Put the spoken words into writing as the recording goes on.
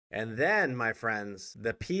And then, my friends,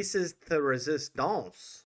 the pieces de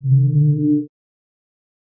resistance.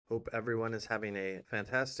 Hope everyone is having a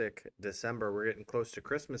fantastic December. We're getting close to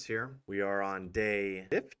Christmas here. We are on day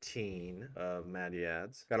 15 of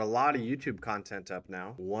mattyads. Got a lot of YouTube content up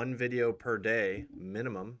now. 1 video per day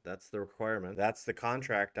minimum. That's the requirement. That's the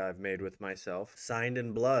contract I've made with myself. Signed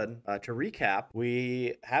in blood. To recap,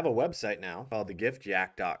 we have a website now called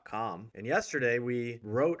thegiftyak.com. And yesterday we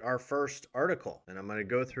wrote our first article. And I'm going to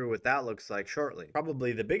go through what that looks like shortly.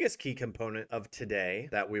 Probably the biggest key component of today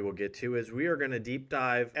that we will get to is we are going to deep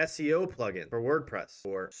dive SEO plugin for WordPress,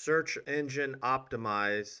 or search engine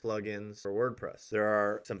optimize plugins for WordPress. There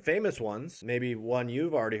are some famous ones, maybe one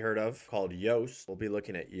you've already heard of called Yoast. We'll be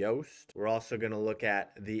looking at Yoast. We're also going to look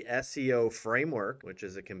at the SEO Framework, which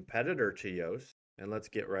is a competitor to Yoast, and let's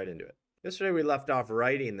get right into it. Yesterday, we left off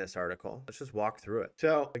writing this article. Let's just walk through it.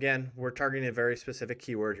 So again, we're targeting a very specific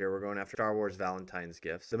keyword here. We're going after Star Wars Valentine's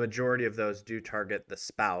gifts. The majority of those do target the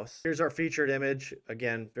spouse. Here's our featured image.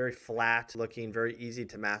 Again, very flat looking, very easy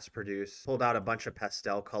to mass produce. Pulled out a bunch of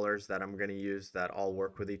pastel colors that I'm going to use that all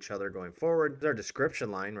work with each other going forward. There's our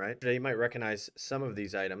description line, right? Today, you might recognize some of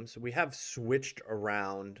these items. We have switched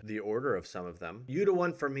around the order of some of them. You to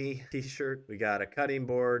one for me t-shirt. We got a cutting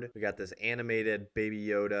board. We got this animated Baby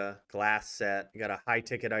Yoda glass set. You got a high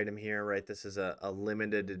ticket item here, right? This is a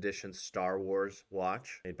limited edition Star Wars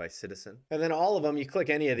watch made by Citizen. And then all of them, you click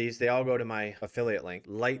any of these, they all go to my affiliate link.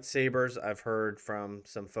 Lightsabers, I've heard from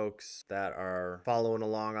some folks that are following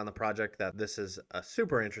along on the project that this is a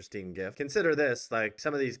super interesting gift. Consider this, like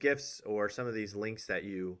some of these gifts or some of these links that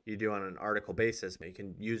you do on an article basis, you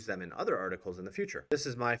can use them in other articles in the future. This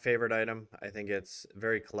is my favorite item. I think it's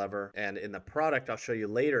very clever. And in the product I'll show you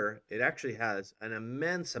later, it actually has an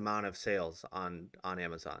immense amount of sales on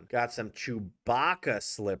Amazon. Got some Chewbacca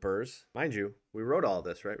slippers. Mind you, we wrote all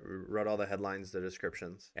this, right? We wrote all the headlines, the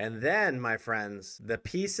descriptions. And then, my friends, the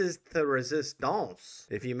pieces de resistance.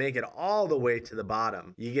 If you make it all the way to the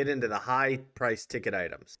bottom, you get into the high price ticket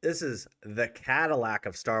items. This is the Cadillac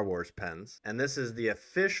of Star Wars pens. And this is the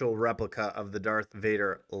official replica of the Darth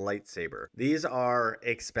Vader lightsaber. These are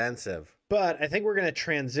expensive. But I think we're going to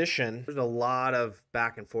transition. There's a lot of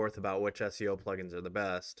back and forth about which SEO plugins are the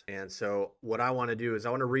best. And so what I want to do is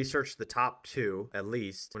I want to research the top 2, at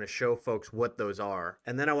least. I want to show folks what those are.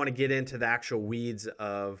 And then I want to get into the actual weeds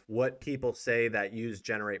of what people say that use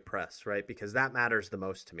GeneratePress, right? Because that matters the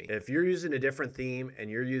most to me. If you're using a different theme and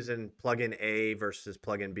you're using plugin A versus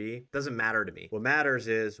plugin B, it doesn't matter to me. What matters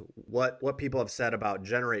is what people have said about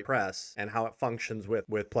GeneratePress and how it functions with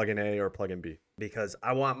plugin A or plugin B. Because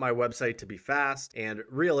I want my website to be fast, and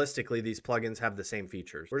realistically, these plugins have the same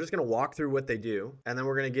features. We're just going to walk through what they do, and then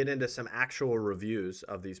we're going to get into some actual reviews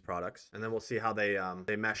of these products, and then we'll see how they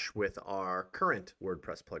mesh with our current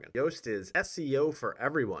WordPress plugin. Yoast is SEO for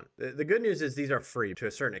everyone. The good news is these are free to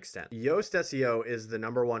a certain extent. Yoast SEO is the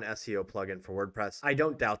 #1 SEO plugin for WordPress. I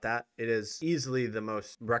don't doubt that. It is easily the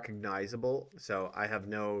most recognizable, so I have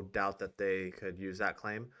no doubt that they could use that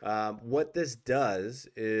claim. What this does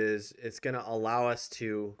is it's going to allow us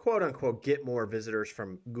to quote unquote get more visitors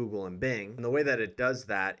from Google and Bing. And the way that it does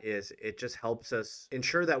that is it just helps us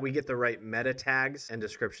ensure that we get the right meta tags and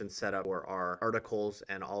descriptions set up for our articles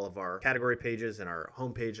and all of our category pages and our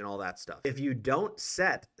homepage and all that stuff. If you don't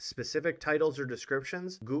set specific titles or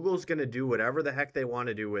descriptions, Google's going to do whatever the heck they want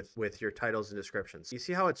to do with your titles and descriptions. You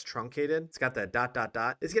see how it's truncated? It's got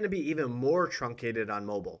that ... It's going to be even more truncated on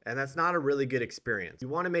mobile. And that's not a really good experience. You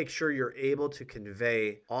want to make sure you're able to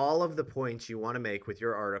convey all of the points you want to make with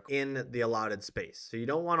your article in the allotted space. So you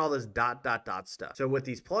don't want all this ... stuff. So what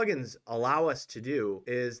these plugins allow us to do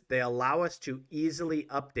is they allow us to easily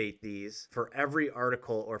update these for every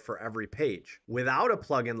article or for every page. Without a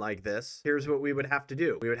plugin like this, here's what we would have to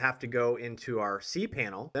do. We would have to go into our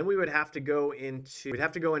cPanel. Then we would have to go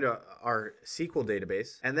into our SQL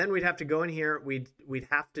database. And then we'd have to go in here. We'd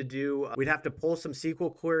have to pull some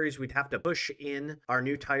SQL queries. We'd have to push in our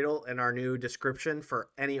new title and our new description for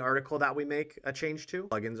any article that we make a change to.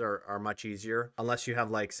 Plugins are much easier unless you have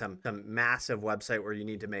like some massive website where you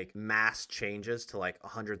need to make mass changes to like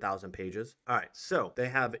 100,000 pages. All right, so they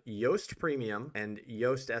have Yoast Premium and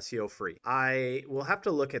Yoast SEO Free. I will have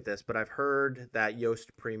to look at this, but I've heard that Yoast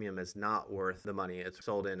Premium is not worth the money it's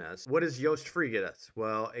sold in as. What does Yoast Free get us?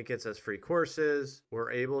 Well, it gets us free courses.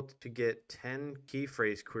 We're able to get 10 key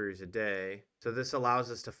phrase queries a day. So this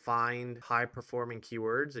allows us to find high performing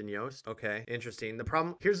keywords in Yoast. Okay, interesting.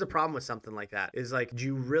 Here's the problem with something like that is like, do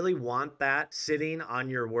you really want that sitting on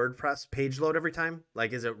your WordPress page load every time?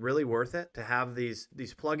 Like, is it really worth it to have these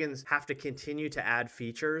plugins have to continue to add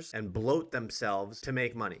features and bloat themselves to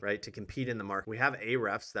make money, right? To compete in the market. We have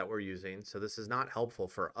Ahrefs that we're using, so this is not helpful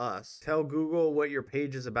for us. Tell Google what your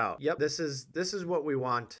page is about. Yep, this is what we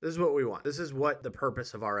want. This is what we want. This is what the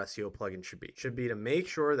purpose of our SEO plugin should be. Should be to make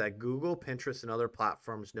sure that Google, Pinterest, and other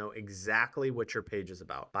platforms know exactly what your page is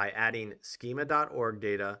about by adding schema.org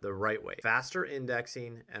data the right way. Faster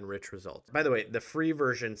indexing and rich results. By the way, the free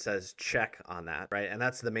version says check on that, right? And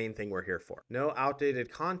that's the main thing we're here for. No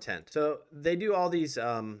outdated content. So they do all these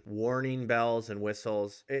warning bells and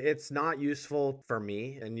whistles. It's not useful for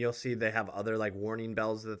me, and you'll see they have other like warning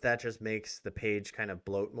bells that just makes the page kind of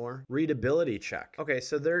bloat more. Readability check. Okay,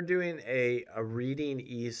 so they're doing a reading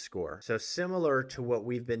ease score. So similar to what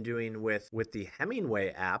we've been doing with the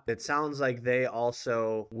Hemingway app, it sounds like they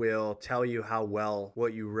also will tell you how well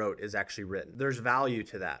what you wrote is actually written. There's value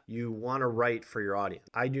to that. You want to write for your audience.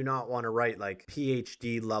 I do not want to write like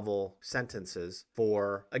PhD level sentences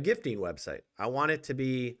for a gifting website. I want it to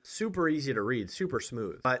be super easy to read, super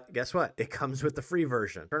smooth. But guess what? It comes with the free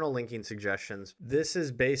version. Internal linking suggestions. This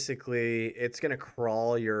is basically, it's going to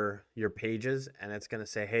crawl your pages and it's going to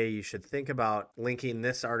say, hey, you should think about linking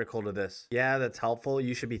this article to this. Yeah, that's helpful.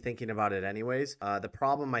 You should be thinking about it anyways. The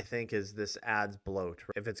problem I think is this adds bloat.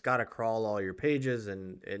 If it's got to crawl all your pages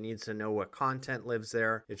and it needs to know what content lives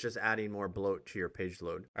there, it's just adding more bloat to your page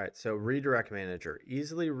load. All right, so redirect manager.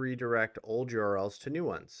 Easily redirect old URLs to new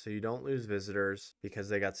ones so you don't lose visitors because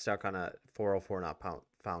they got stuck on a 404 not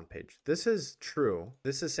found page. This is true.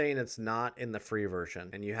 This is saying it's not in the free version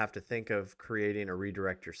and you have to think of creating a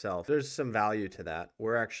redirect yourself. There's some value to that.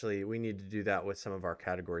 We need to do that with some of our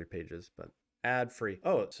category pages, but ad free.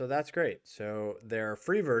 Oh, so that's great. So their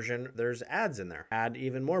free version, there's ads in there. Add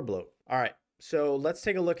even more bloat. All right. So let's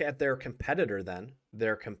take a look at their competitor then.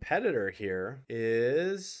 Their competitor here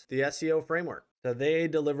is the SEO Framework. So they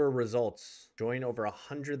deliver results. Join over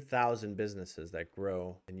 100,000 businesses that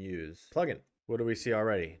grow and use plugin. What do we see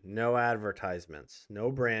already? No advertisements, no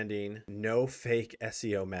branding, no fake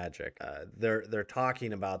SEO magic. They're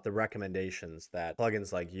talking about the recommendations that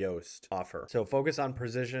plugins like Yoast offer. So focus on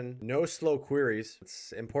precision, no slow queries.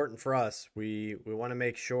 It's important for us. We want to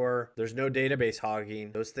make sure there's no database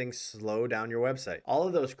hogging. Those things slow down your website. All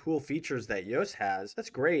of those cool features that Yoast has,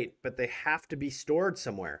 that's great, but they have to be stored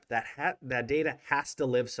somewhere. That data has to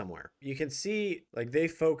live somewhere. You can see like they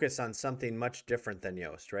focus on something much different than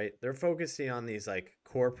Yoast, right? They're focusing on these like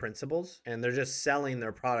core principles and they're just selling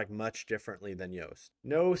their product much differently than Yoast.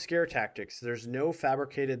 No scare tactics. There's no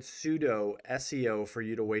fabricated pseudo SEO for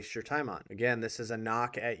you to waste your time on. Again, this is a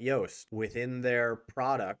knock at Yoast. Within their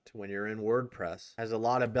product, when you're in WordPress, has a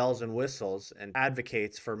lot of bells and whistles and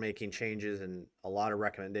advocates for making changes and a lot of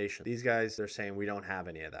recommendations. These guys, they're saying we don't have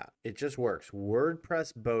any of that. It just works.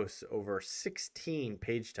 WordPress boasts over 16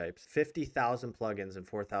 page types, 50,000 plugins, and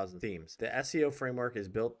 4,000 themes. The SEO framework is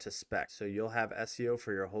built to spec, so you'll have SEO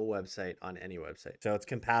for your whole website on any website. So it's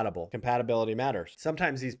compatible. Compatibility matters.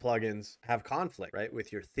 Sometimes these plugins have conflict, right,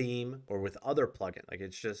 with your theme or with other plugins. Like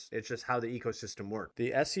it's just how the ecosystem works. The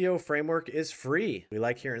SEO framework is free. We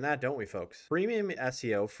like hearing that, don't we, folks? Premium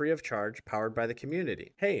SEO, free of charge, powered by the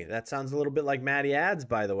community. Hey, that sounds a little bit like mattyads,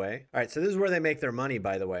 by the way. All right, so this is where they make their money,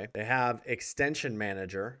 by the way. They have extension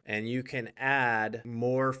manager and you can add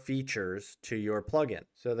more features to your plugin.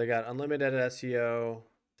 So they got unlimited SEO.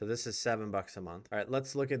 So this is $7 a month. All right,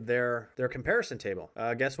 let's look at their comparison table.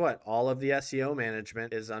 Guess what? All of the SEO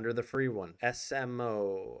management is under the free one.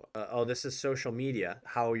 SMO. Oh, this is social media.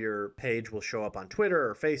 How your page will show up on Twitter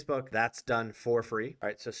or Facebook. That's done for free. All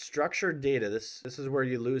right, so structured data. This is where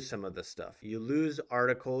you lose some of this stuff. You lose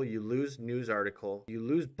article, you lose news article, you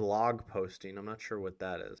lose blog posting. I'm not sure what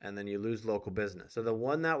that is. And then you lose local business. So the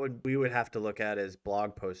one that we would have to look at is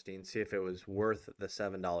blog posting, see if it was worth the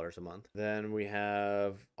 $7 a month. Then we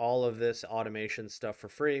have all of this automation stuff for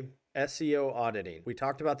free. SEO auditing. We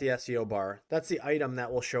talked about the SEO bar. That's the item that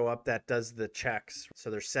will show up that does the checks. So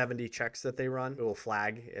there's 70 checks that they run. It will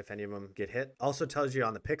flag if any of them get hit. Also tells you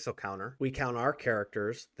on the pixel counter. We count our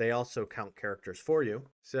characters. They also count characters for you.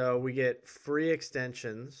 So we get free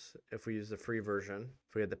extensions if we use the free version.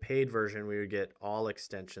 If we had the paid version, we would get all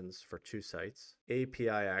extensions for 2 sites. API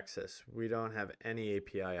access. We don't have any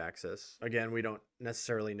API access. Again, we don't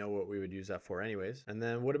necessarily know what we would use that for anyways. And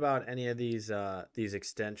then what about any of these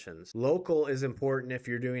extensions? Local is important if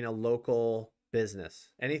you're doing a local business.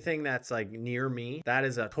 Anything that's like near me, that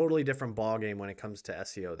is a totally different ballgame when it comes to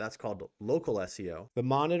SEO. That's called local SEO. The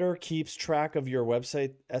monitor keeps track of your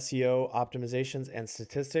website SEO optimizations and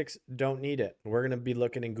statistics. Don't need it. We're going to be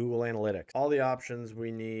looking in Google Analytics. All the options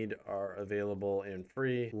we need are available in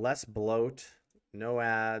free. Less bloat, no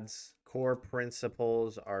ads. Core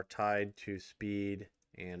principles are tied to speed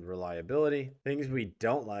and reliability. Things we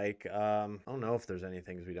don't like. I don't know if there's any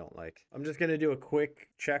things we don't like. I'm just going to do a quick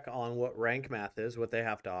check on what rankmath is, what they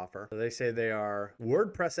have to offer. So they say they are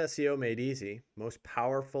WordPress SEO made easy, most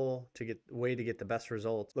powerful way to get the best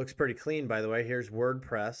results. Looks pretty clean, by the way. Here's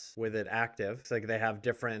WordPress with it active. It's like they have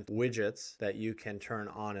different widgets that you can turn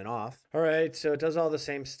on and off. All right, so it does all the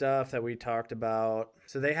same stuff that we talked about.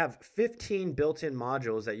 So they have 15 built-in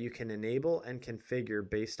modules that you can enable and configure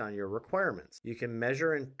based on your requirements. You can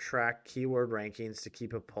measure and track keyword rankings to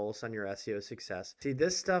keep a pulse on your SEO success. See,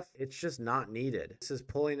 this stuff, it's just not needed. This is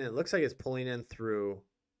pulling in, it looks like it's pulling in through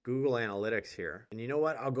Google Analytics here. And you know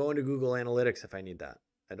what? I'll go into Google Analytics if I need that.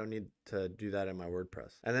 I don't need to do that in my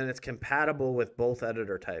WordPress. And then it's compatible with both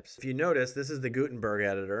editor types. If you notice, this is the Gutenberg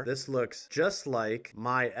editor. This looks just like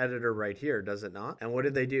my editor right here, does it not? And what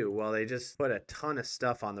did they do? Well, they just put a ton of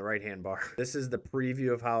stuff on the right-hand bar. This is the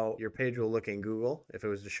preview of how your page will look in Google if it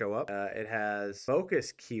was to show up. It has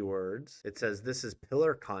focus keywords. It says this is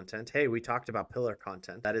pillar content. Hey, we talked about pillar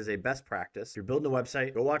content. That is a best practice. If you're building a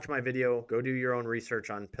website, go watch my video, go do your own research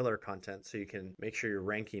on pillar content so you can make sure you're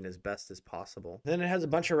ranking as best as possible. Then it has a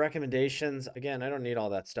bunch of recommendations. Again, I don't need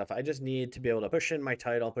all that stuff. I just need to be able to push in my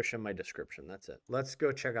title, push in my description. That's it. Let's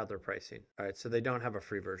go check out their pricing. All right, so they don't have a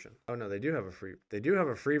free version. Oh no, they do have a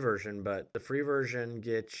free version, but the free version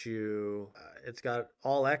gets you, it's got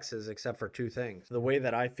all X's except for two things. The way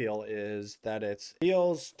that I feel is that it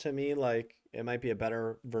feels to me like it might be a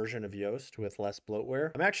better version of Yoast with less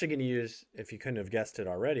bloatware. I'm actually going to use, if you couldn't have guessed it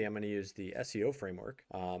already, I'm going to use the SEO framework.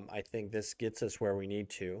 I think this gets us where we need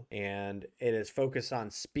to, and it is focused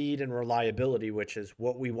on speed and reliability, which is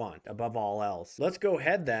what we want above all else. Let's go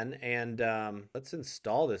ahead then and let's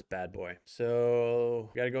install this bad boy. So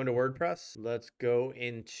we got to go into WordPress. Let's go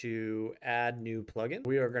into add new plugin.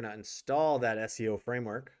 We are going to install that SEO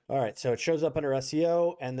framework. All right, so it shows up under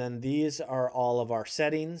SEO, and then these are all of our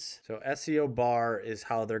settings. So SEO bar is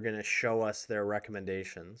how they're going to show us their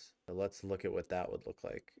recommendations. So let's look at what that would look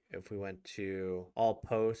like. If we went to all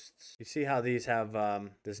posts, you see how these have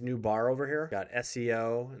this new bar over here? Got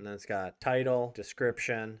SEO, and then it's got title,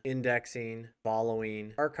 description, indexing,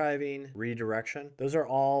 following, archiving, redirection. Those are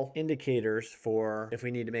all indicators for if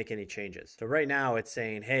we need to make any changes. So right now it's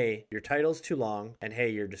saying, hey, your title's too long, and hey,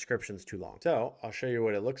 your description's too long. So I'll show you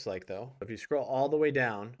what it looks like though. If you scroll all the way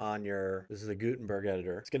down on your, this is the Gutenberg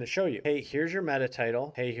editor, it's going to show you, hey, here's your meta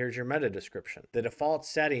title. Hey, here's your meta description. The default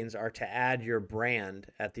settings are to add your brand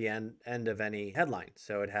at the end of any headline.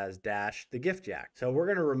 So it has dash the gift yak. So we're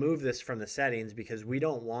going to remove this from the settings because we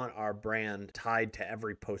don't want our brand tied to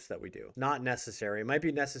every post that we do. Not necessary. It might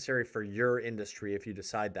be necessary for your industry if you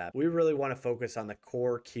decide that. We really want to focus on the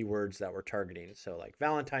core keywords that we're targeting. So like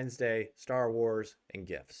Valentine's Day, Star Wars, and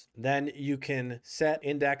gifts. Then you can set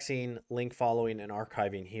indexing, link following, and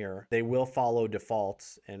archiving here. They will follow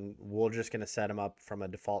defaults, and we're just going to set them up from a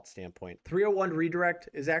default standpoint. 301 redirect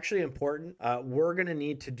is actually important. We're going to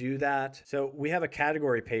need to do that. So we have a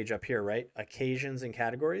category page up here, right? Occasions and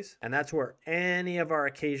categories. And that's where any of our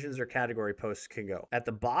occasions or category posts can go. At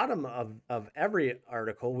the bottom of every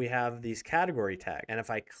article, we have these category tags. And if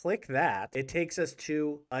I click that, it takes us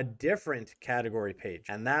to a different category page.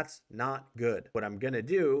 And that's not good. What I'm going to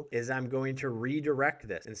do is I'm going to redirect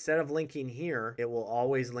this. Instead of linking here, it will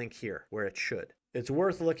always link here where it should. It's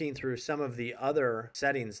worth looking through some of the other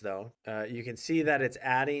settings though. You can see that it's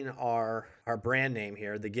adding our brand name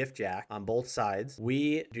here, the gift jack, on both sides.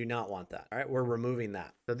 We do not want that. All right, we're removing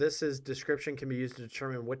that. So this is description can be used to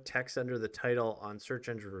determine what text under the title on search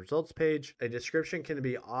engine results page. A description can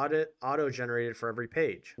be auto-generated for every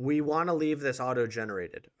page. We want to leave this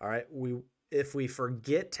auto-generated. All right, if we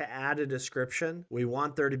forget to add a description, we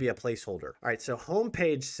want there to be a placeholder. All right, so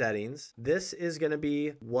homepage settings, this is going to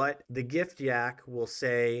be what the gift yak will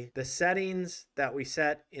say. The settings that we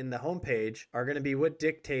set in the homepage are going to be what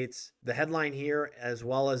dictates the headline here as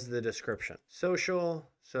well as the description. Social,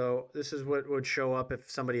 So this is what would show up if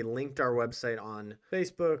somebody linked our website on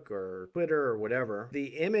Facebook or Twitter or whatever. The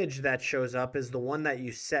image that shows up is the one that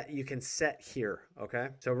you can set here, okay?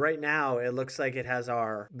 So right now it looks like it has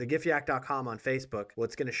the giftyak.com on Facebook.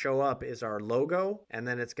 What's going to show up is our logo, and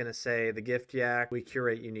then it's going to say the Gift Yak, we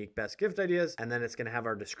curate unique best gift ideas, and then it's going to have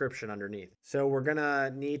our description underneath. So we're going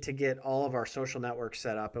to need to get all of our social networks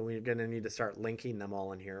set up, and we're going to need to start linking them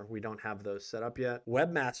all in here. We don't have those set up yet.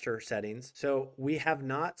 Webmaster settings. So we have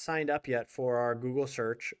not signed up yet for our Google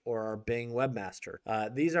search or our Bing Webmaster.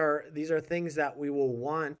 These are things that we will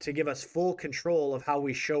want to give us full control of how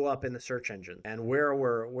we show up in the search engine and where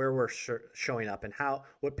we're showing up and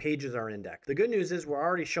what pages are indexed. The good news is we're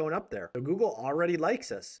already showing up there. So Google already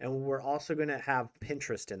likes us, and we're also going to have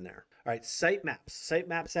Pinterest in there. All right, sitemaps.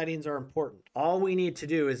 Sitemap settings are important. All we need to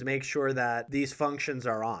do is make sure that these functions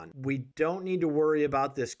are on. We don't need to worry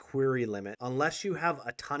about this query limit unless you have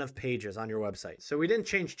a ton of pages on your website. So we didn't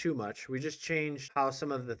change too much. We just changed how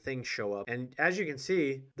some of the things show up. And as you can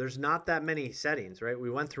see, there's not that many settings, right? We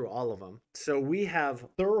went through all of them. So we have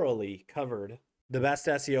thoroughly covered the best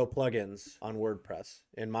SEO plugins on WordPress,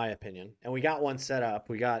 in my opinion. And we got one set up.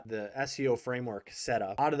 We got the SEO framework set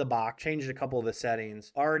up out of the box, changed a couple of the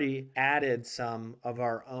settings, already added some of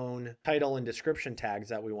our own title and description tags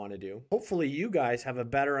that we want to do. Hopefully you guys have a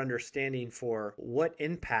better understanding for what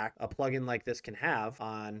impact a plugin like this can have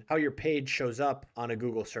on how your page shows up on a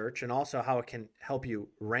Google search, and also how it can help you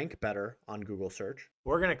rank better on Google search.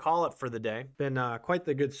 We're going to call it for the day. Been quite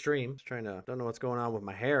the good stream. Just don't know what's going on with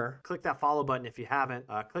my hair. Click that follow button if you haven't.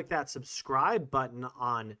 Click that subscribe button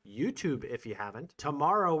on YouTube if you haven't.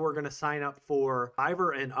 Tomorrow, we're going to sign up for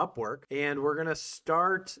Fiverr and Upwork, and we're going to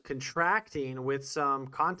start contracting with some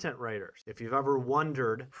content writers. If you've ever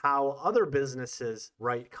wondered how other businesses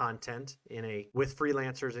write content with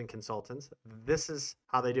freelancers and consultants, this is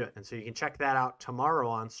how they do it. And so you can check that out tomorrow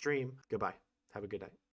on stream. Goodbye. Have a good night.